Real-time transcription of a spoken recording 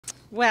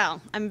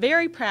Well, I'm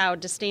very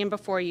proud to stand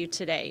before you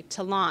today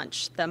to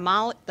launch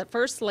the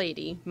First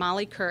Lady,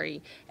 Molly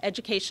Curry,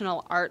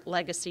 Educational Art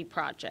Legacy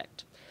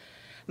Project.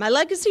 My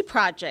Legacy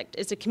Project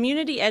is a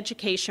community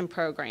education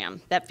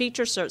program that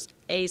features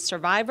a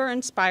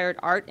survivor-inspired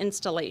art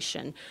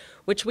installation,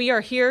 which we are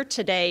here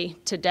today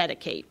to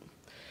dedicate.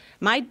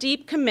 My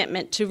deep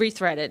commitment to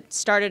Rethreaded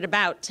started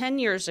about 10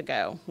 years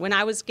ago when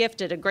I was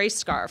gifted a gray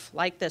scarf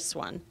like this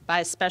one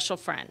by a special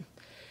friend.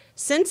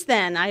 Since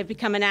then, I have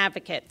become an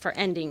advocate for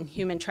ending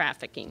human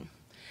trafficking.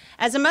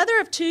 As a mother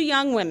of 2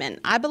 young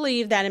women, I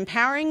believe that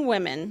empowering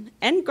women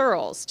and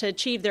girls to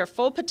achieve their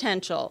full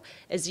potential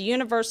is a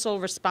universal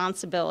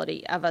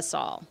responsibility of us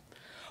all.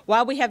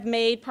 While we have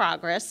made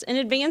progress in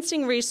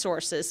advancing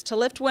resources to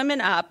lift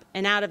women up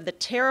and out of the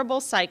terrible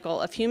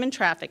cycle of human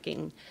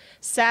trafficking,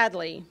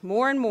 sadly,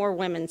 more and more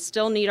women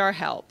still need our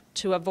help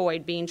to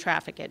avoid being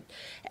trafficked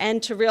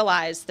and to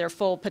realize their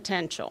full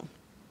potential.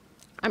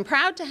 I'm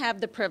proud to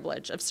have the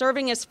privilege of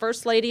serving as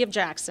First Lady of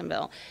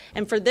Jacksonville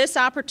and for this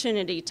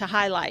opportunity to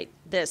highlight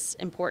this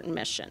important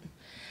mission.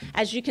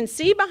 As you can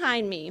see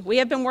behind me, we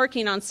have been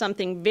working on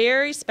something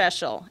very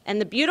special, and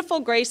the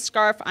beautiful gray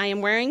scarf I am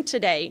wearing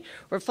today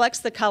reflects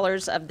the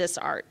colors of this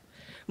art.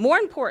 More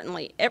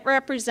importantly, it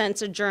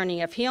represents a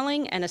journey of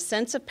healing and a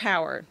sense of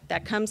power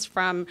that comes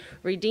from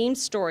redeemed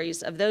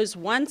stories of those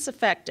once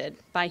affected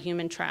by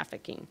human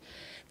trafficking.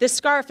 This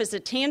scarf is a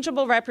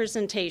tangible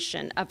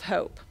representation of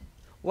hope.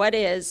 What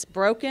is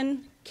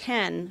broken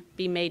can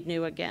be made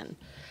new again.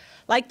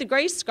 Like the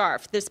gray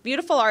scarf, this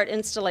beautiful art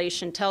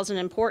installation tells an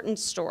important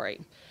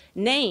story.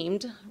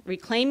 Named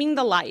Reclaiming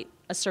the Light,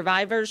 A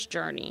Survivor's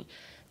Journey,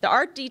 the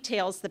art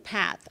details the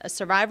path a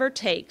survivor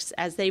takes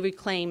as they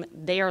reclaim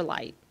their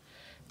light.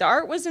 The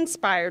art was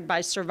inspired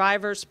by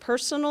survivors'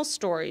 personal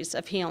stories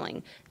of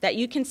healing that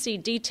you can see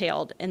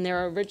detailed in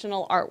their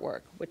original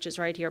artwork, which is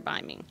right here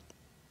by me.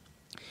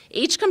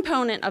 Each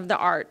component of the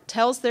art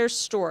tells their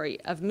story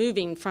of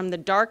moving from the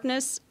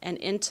darkness and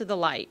into the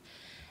light,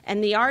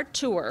 and the art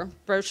tour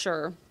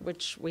brochure,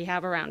 which we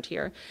have around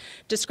here,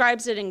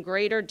 describes it in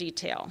greater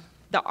detail.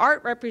 The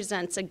art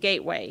represents a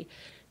gateway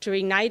to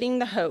igniting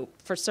the hope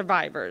for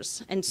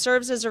survivors and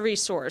serves as a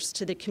resource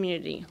to the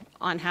community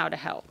on how to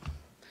help.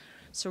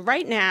 So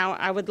right now,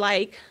 I would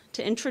like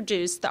to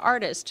introduce the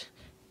artist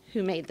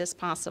who made this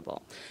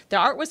possible. The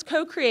art was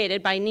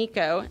co-created by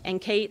Nico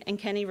and Kate and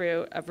Kenny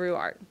Rue of Rue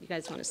Art. You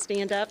guys want to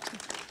stand up?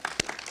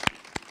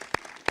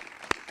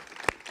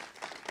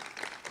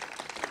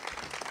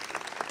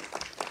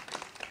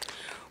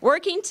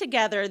 Working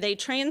together, they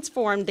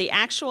transformed the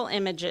actual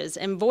images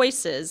and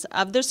voices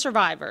of the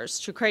survivors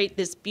to create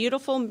this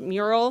beautiful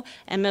mural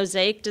and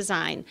mosaic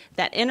design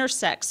that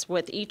intersects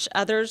with each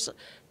other's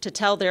to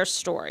tell their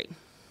story.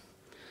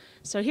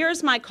 So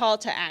here's my call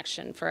to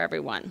action for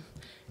everyone.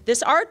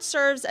 This art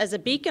serves as a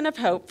beacon of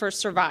hope for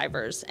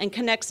survivors and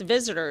connects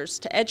visitors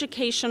to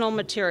educational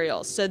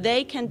materials so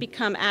they can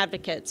become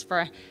advocates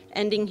for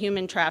ending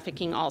human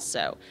trafficking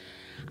also.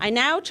 I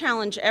now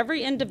challenge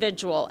every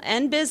individual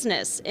and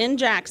business in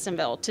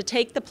Jacksonville to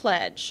take the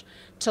pledge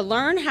to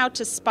learn how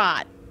to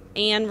spot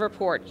and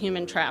report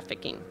human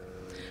trafficking.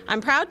 I'm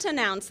proud to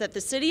announce that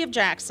the City of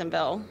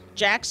Jacksonville,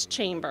 Jack's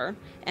Chamber,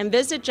 and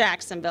Visit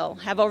Jacksonville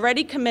have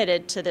already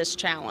committed to this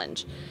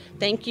challenge.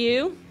 Thank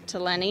you to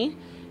Lenny,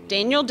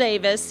 Daniel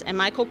Davis, and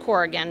Michael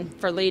Corrigan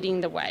for leading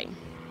the way.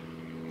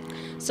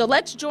 So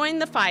let's join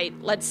the fight.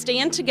 Let's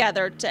stand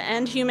together to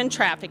end human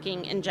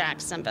trafficking in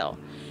Jacksonville.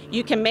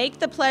 You can make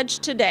the pledge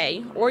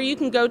today, or you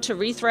can go to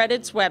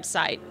Rethreaded's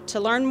website to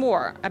learn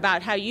more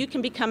about how you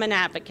can become an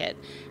advocate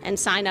and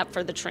sign up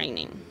for the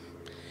training.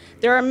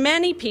 There are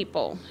many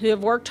people who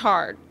have worked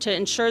hard to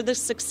ensure the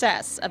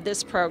success of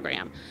this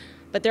program,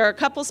 but there are a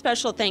couple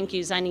special thank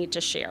yous I need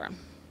to share.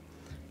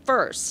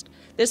 First,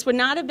 this would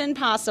not have been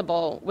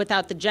possible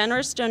without the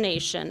generous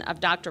donation of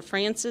Dr.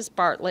 Frances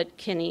Bartlett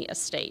Kinney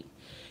Estate.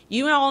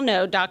 You all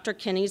know Dr.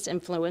 Kinney's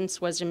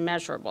influence was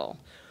immeasurable.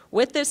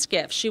 With this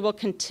gift, she will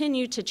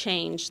continue to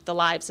change the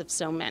lives of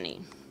so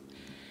many.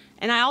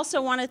 And I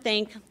also want to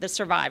thank the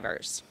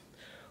survivors.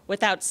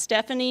 Without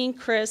Stephanie,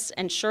 Chris,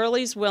 and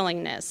Shirley's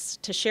willingness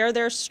to share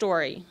their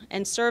story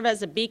and serve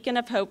as a beacon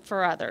of hope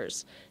for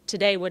others,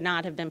 today would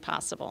not have been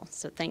possible.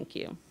 So thank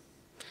you.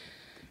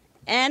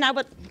 And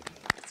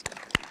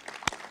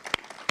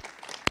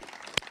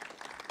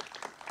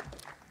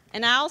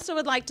I also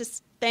would like to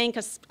thank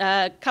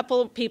a couple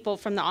of people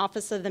from the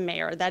Office of the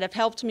Mayor that have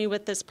helped me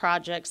with this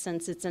project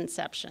since its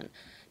inception.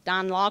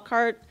 Don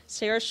Lockhart,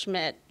 Sarah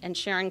Schmidt, and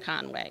Sharon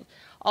Conway.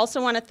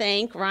 Also want to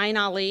thank Ryan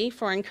Ali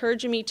for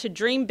encouraging me to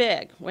dream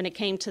big when it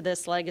came to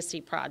this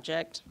legacy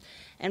project.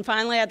 And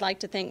finally, I'd like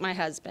to thank my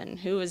husband,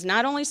 who has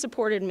not only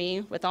supported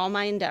me with all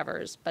my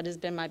endeavors, but has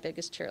been my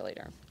biggest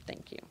cheerleader.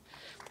 Thank you.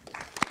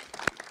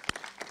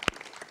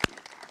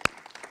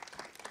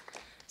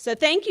 So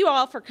thank you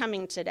all for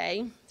coming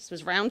today. This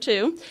was round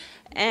 2.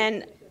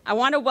 And I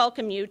want to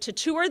welcome you to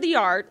tour the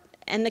art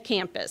and the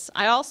campus.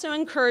 I also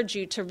encourage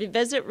you to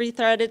revisit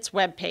Rethreaded's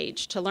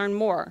webpage to learn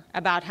more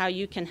about how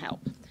you can help.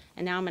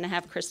 And now I'm going to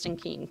have Kristen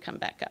Keene come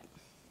back up.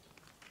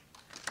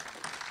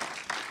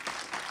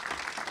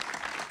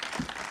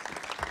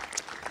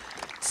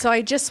 So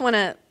I just want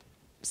to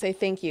say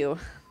thank you,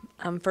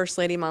 First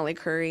Lady Molly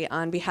Curry,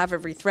 on behalf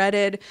of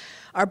Rethreaded,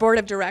 our board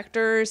of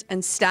directors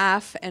and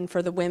staff, and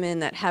for the women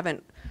that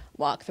haven't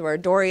walked through our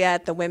door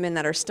yet, the women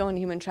that are still in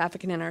human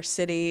trafficking in our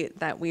city,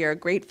 that we are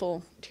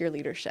grateful to your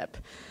leadership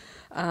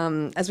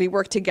as we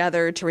work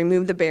together to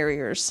remove the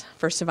barriers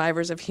for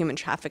survivors of human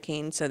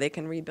trafficking so they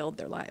can rebuild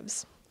their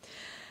lives.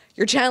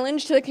 Your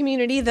challenge to the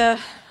community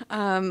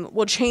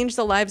will change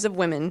the lives of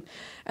women,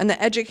 and the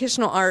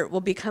educational art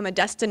will become a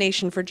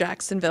destination for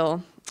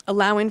Jacksonville,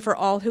 allowing for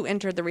all who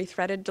enter the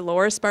Rethreaded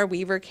Dolores Bar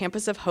Weaver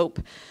Campus of Hope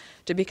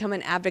to become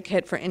an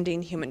advocate for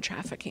ending human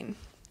trafficking.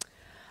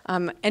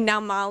 And now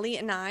Molly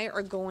and I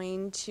are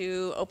going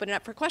to open it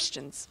up for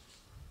questions.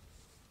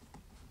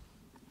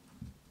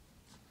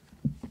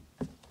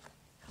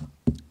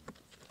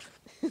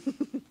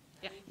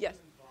 Yeah. Yes.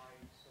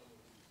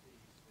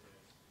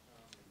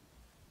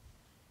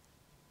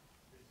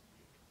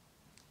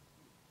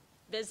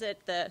 Visit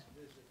the.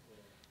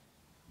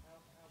 How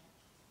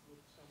would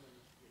someone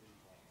get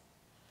involved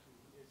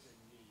who is in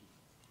need?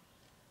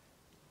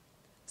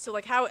 So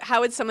like how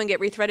would someone get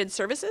Rethreaded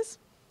services?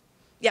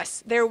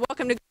 Yes, they're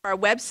welcome to go to our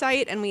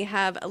website, and we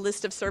have a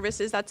list of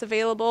services that's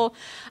available,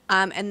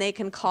 and they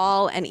can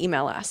call and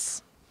email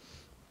us.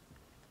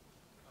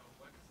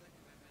 What is the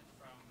commitment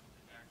from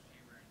the Jack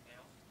Chamber and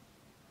Hale?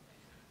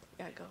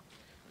 Yeah, go.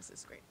 This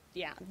is great.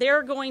 Yeah,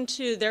 they're going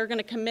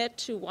to commit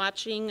to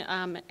watching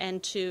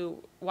and to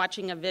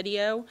watching a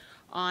video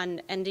on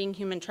ending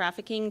human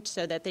trafficking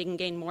so that they can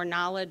gain more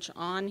knowledge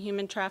on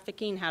human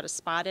trafficking, how to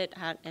spot it,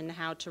 and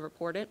how to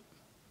report it.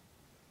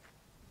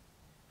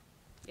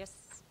 Yes.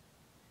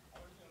 I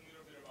want to know a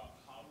little bit about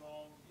how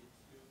long it took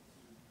to do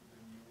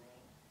the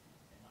mural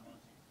and how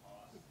much it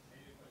cost.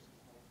 Maybe the question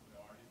is more for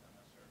the artist, I'm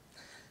not sure.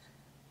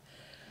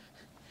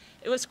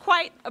 It was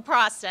quite a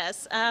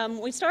process.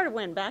 We started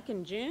when? Back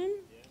in June?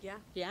 Yeah.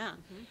 Yeah.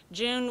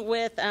 June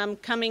with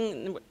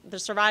the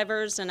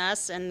survivors and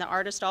us and the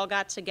artist all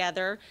got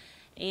together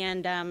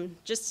and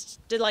just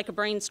did like a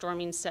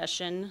brainstorming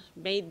session,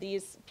 made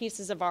these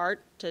pieces of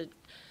art to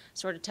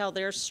sort of tell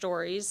their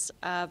stories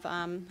of,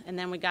 and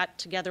then we got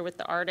together with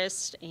the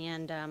artist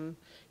and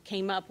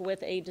came up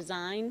with a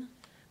design,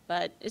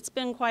 but it's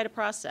been quite a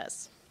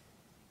process.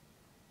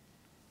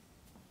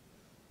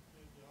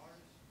 Did the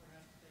artist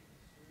perhaps take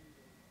us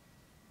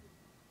through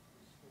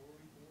the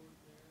storyboard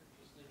there,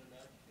 just in a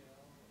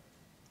nutshell?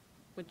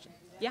 Which,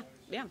 yeah,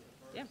 yeah,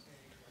 yeah,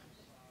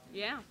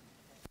 yeah.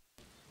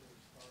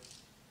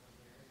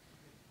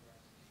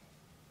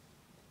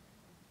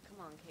 Come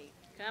on, Kate.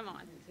 Come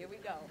on. Here we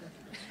go.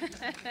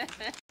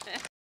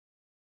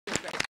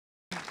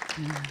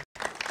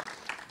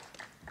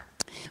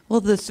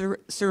 Well, the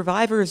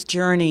survivor's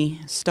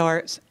journey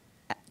starts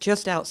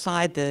just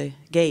outside the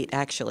gate,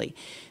 actually.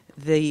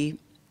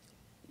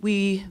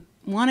 We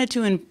wanted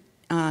to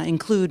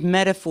include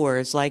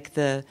metaphors like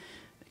the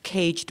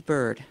caged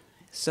bird.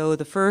 So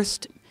the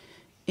first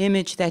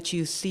image that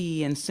you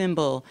see and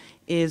symbol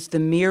is the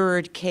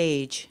mirrored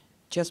cage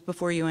just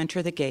before you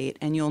enter the gate,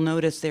 and you'll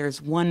notice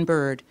there's one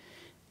bird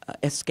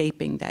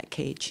escaping that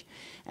cage.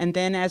 And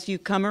then as you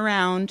come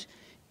around,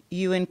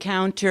 you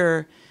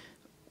encounter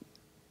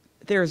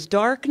there's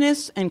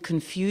darkness and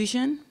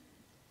confusion,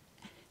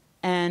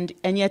 and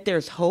yet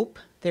there's hope.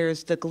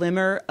 There's the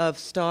glimmer of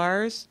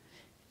stars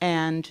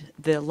and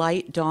the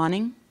light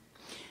dawning,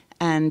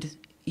 and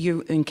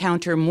you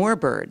encounter more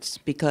birds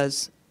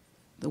because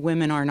the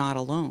women are not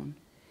alone.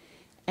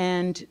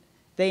 And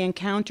they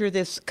encounter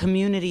this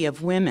community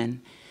of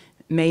women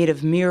made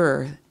of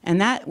mirror, and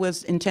that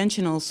was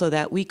intentional so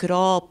that we could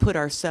all put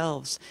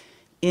ourselves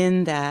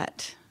in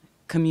that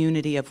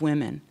community of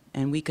women,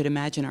 and we could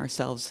imagine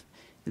ourselves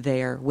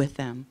there with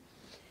them.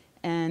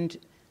 And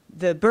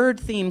the bird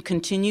theme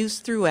continues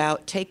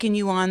throughout, taking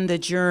you on the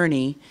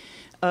journey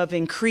of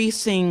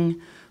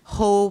increasing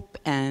hope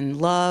and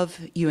love.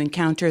 You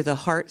encounter the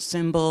heart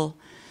symbol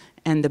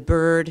and the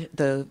bird,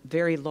 the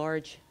very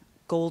large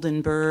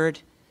golden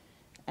bird,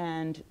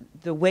 and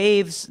the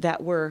waves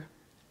that were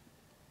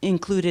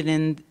included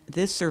in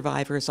this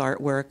survivor's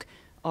artwork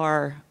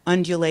are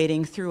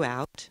undulating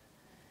throughout.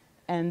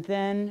 And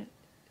then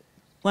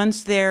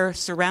once they're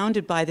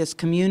surrounded by this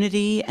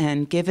community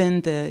and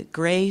given the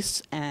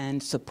grace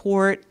and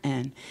support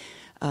and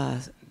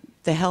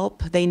the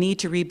help they need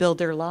to rebuild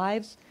their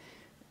lives,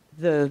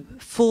 the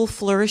full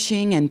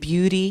flourishing and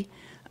beauty,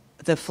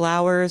 the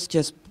flowers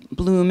just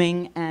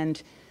blooming,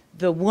 and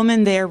the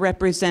woman there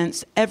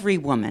represents every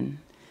woman.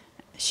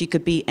 She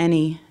could be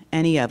any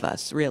of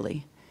us,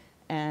 really.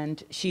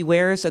 And she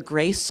wears a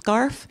grace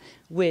scarf,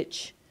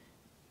 which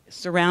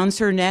surrounds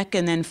her neck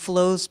and then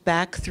flows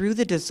back through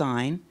the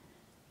design.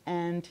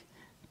 And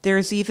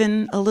there's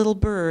even a little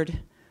bird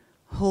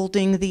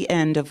holding the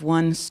end of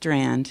one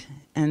strand.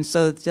 And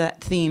so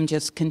that theme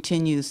just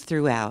continues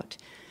throughout.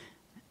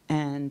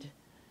 And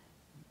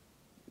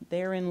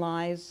therein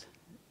lies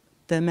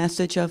the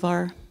message of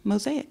our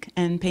mosaic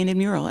and painted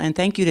mural. And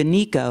thank you to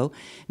Nico.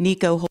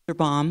 Nico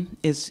Holderbaum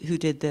is who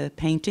did the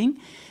painting.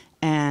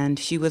 and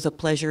she was a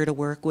pleasure to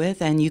work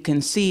with. And you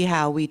can see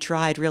how we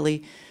tried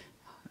really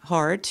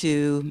hard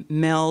to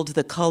meld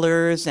the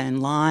colors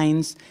and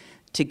lines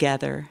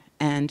together.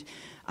 And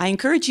I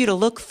encourage you to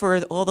look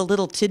for all the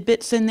little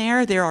tidbits in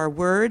there. There are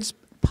words,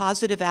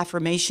 positive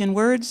affirmation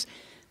words,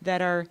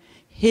 that are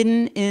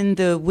hidden in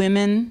the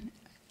women,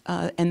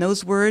 and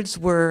those words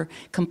were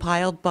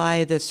compiled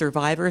by the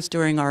survivors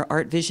during our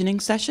art visioning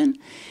session.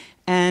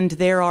 And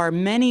there are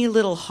many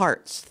little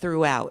hearts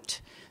throughout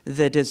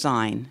the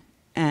design.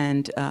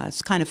 And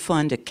it's kind of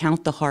fun to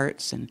count the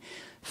hearts and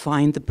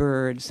find the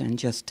birds and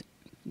just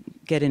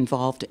get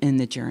involved in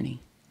the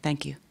journey.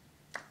 Thank you.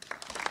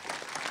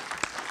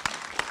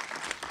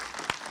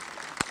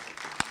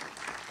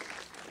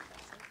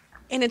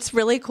 And it's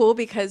really cool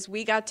because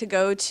we got to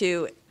go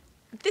to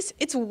this.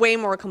 It's way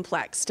more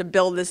complex to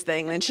build this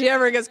thing than she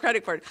ever gets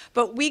credit for.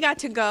 But we got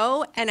to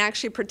go and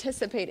actually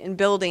participate in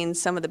building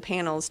some of the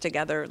panels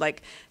together,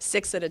 like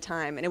 6 at a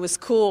time. And it was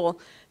cool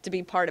to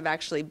be part of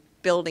actually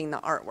building the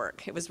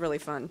artwork. It was really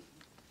fun.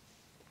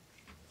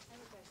 I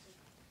have a question.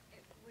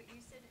 What you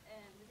said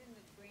within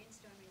the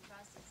brainstorming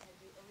process, had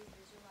you always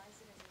visualized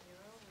it as a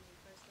mural when you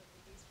first looked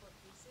at these 4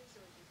 pieces,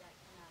 or did that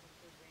come out of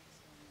the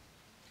brainstorming?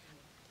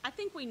 I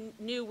think we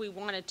knew we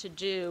wanted to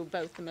do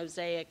both the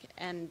mosaic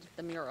and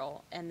the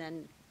mural, and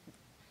then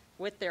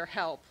with their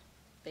help,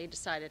 they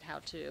decided how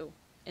to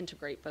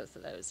integrate both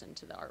of those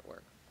into the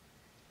artwork.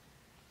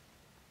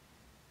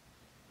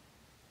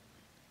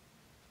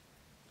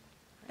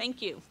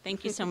 Thank you.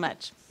 Thank you so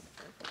much.